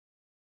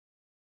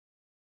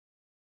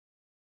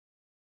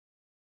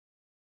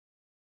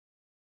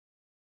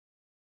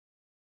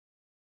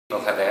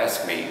People have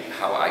asked me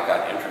how I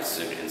got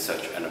interested in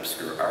such an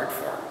obscure art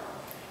form,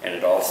 and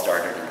it all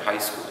started in high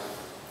school.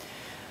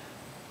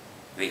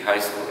 The high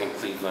school in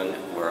Cleveland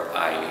where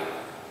I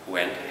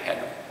went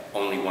had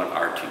only one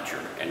art teacher,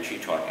 and she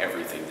taught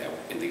everything that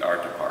in the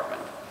art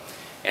department.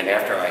 And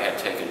after I had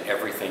taken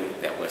everything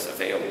that was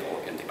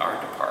available in the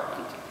art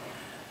department,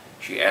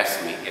 she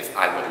asked me if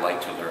I would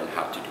like to learn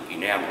how to do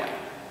enameling.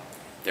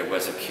 There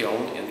was a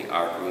kiln in the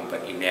art room,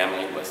 but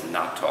enameling was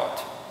not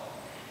taught.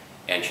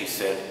 And she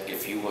said,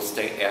 if you will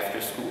stay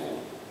after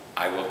school,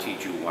 I will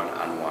teach you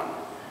one-on-one.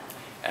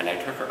 And I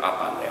took her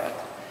up on that,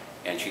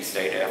 and she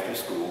stayed after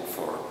school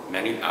for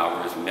many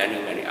hours,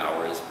 many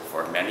hours,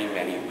 for many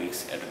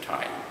weeks at a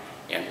time.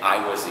 And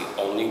I was the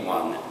only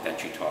one that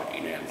she taught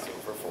enameling.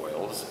 Silver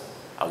foils,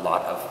 a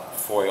lot of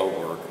foil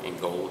work in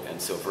gold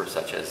and silver,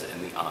 such as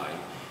in the eye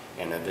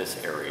and in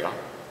this area.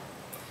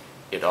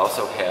 It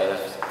also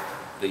has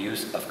the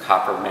use of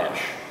copper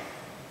mesh.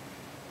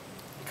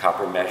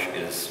 Copper mesh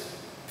is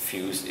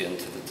fused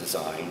into the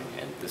design,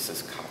 and this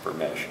is copper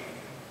mesh.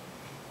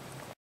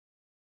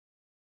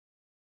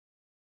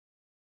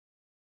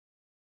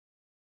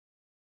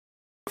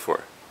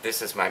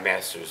 This is my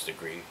master's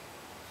degree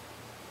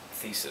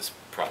thesis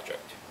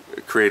project.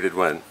 Created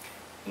when?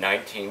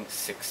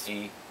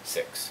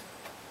 1966.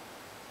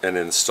 And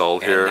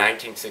installed here?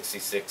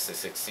 1966 to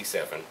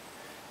 67,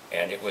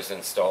 and it was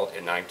installed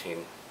in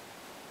latter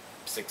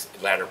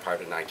part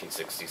of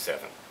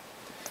 1967.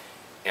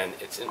 And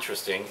it's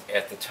interesting,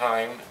 at the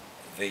time,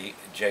 the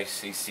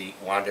JCC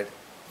wanted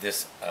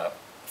this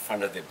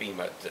front of the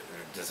bima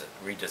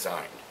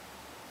redesigned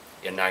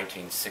in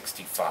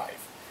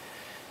 1965.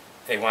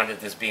 They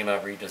wanted this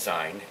bima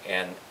redesigned,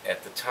 and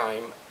at the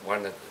time,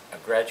 a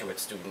graduate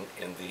student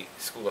in the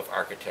School of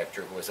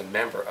Architecture, who was a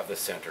member of the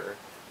center,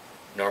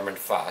 Norman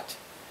Fott,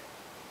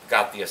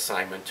 got the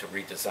assignment to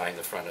redesign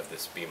the front of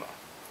this bima.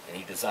 And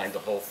he designed the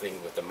whole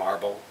thing with the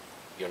marble.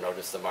 You'll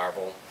notice the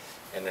marble,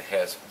 and it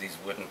has these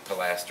wooden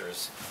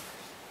pilasters.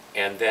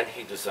 And then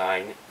he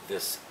designed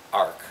this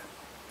ark,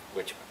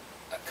 which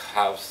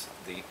houses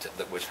the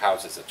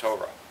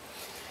Torah.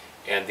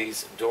 And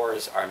these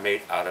doors are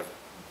made out of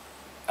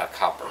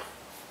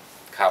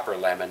copper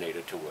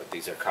laminated to wood.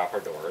 These are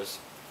copper doors,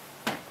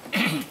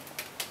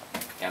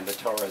 and the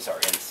Torahs are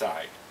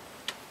inside.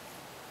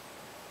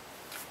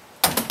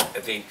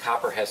 The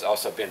copper has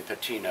also been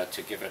patina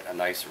to give it a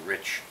nice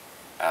rich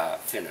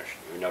finish.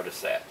 You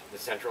notice that. The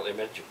central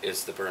image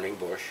is the burning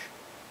bush.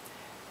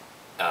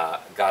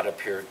 God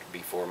appeared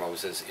before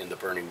Moses in the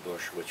burning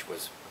bush, which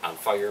was on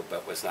fire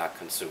but was not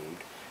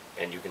consumed.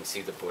 And you can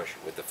see the bush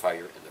with the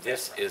fire in it.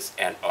 This is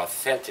an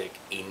authentic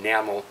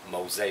enamel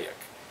mosaic.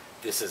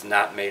 This is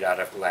not made out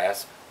of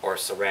glass or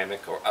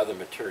ceramic or other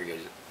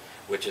materials,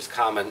 which is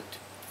common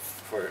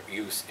for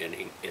use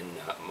in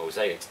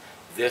mosaics.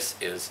 This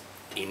is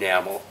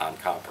enamel on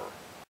copper.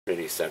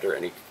 Community center,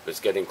 and he was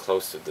getting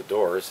close to the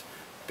doors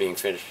being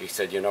finished. He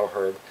said, you know,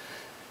 Herb,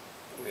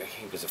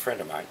 he was a friend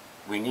of mine,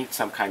 we need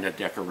some kind of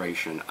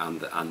decoration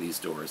on these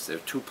doors. They're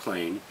too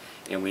plain,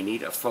 and we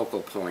need a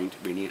focal point,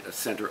 we need a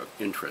center of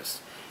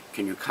interest.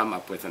 Can you come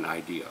up with an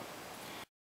idea?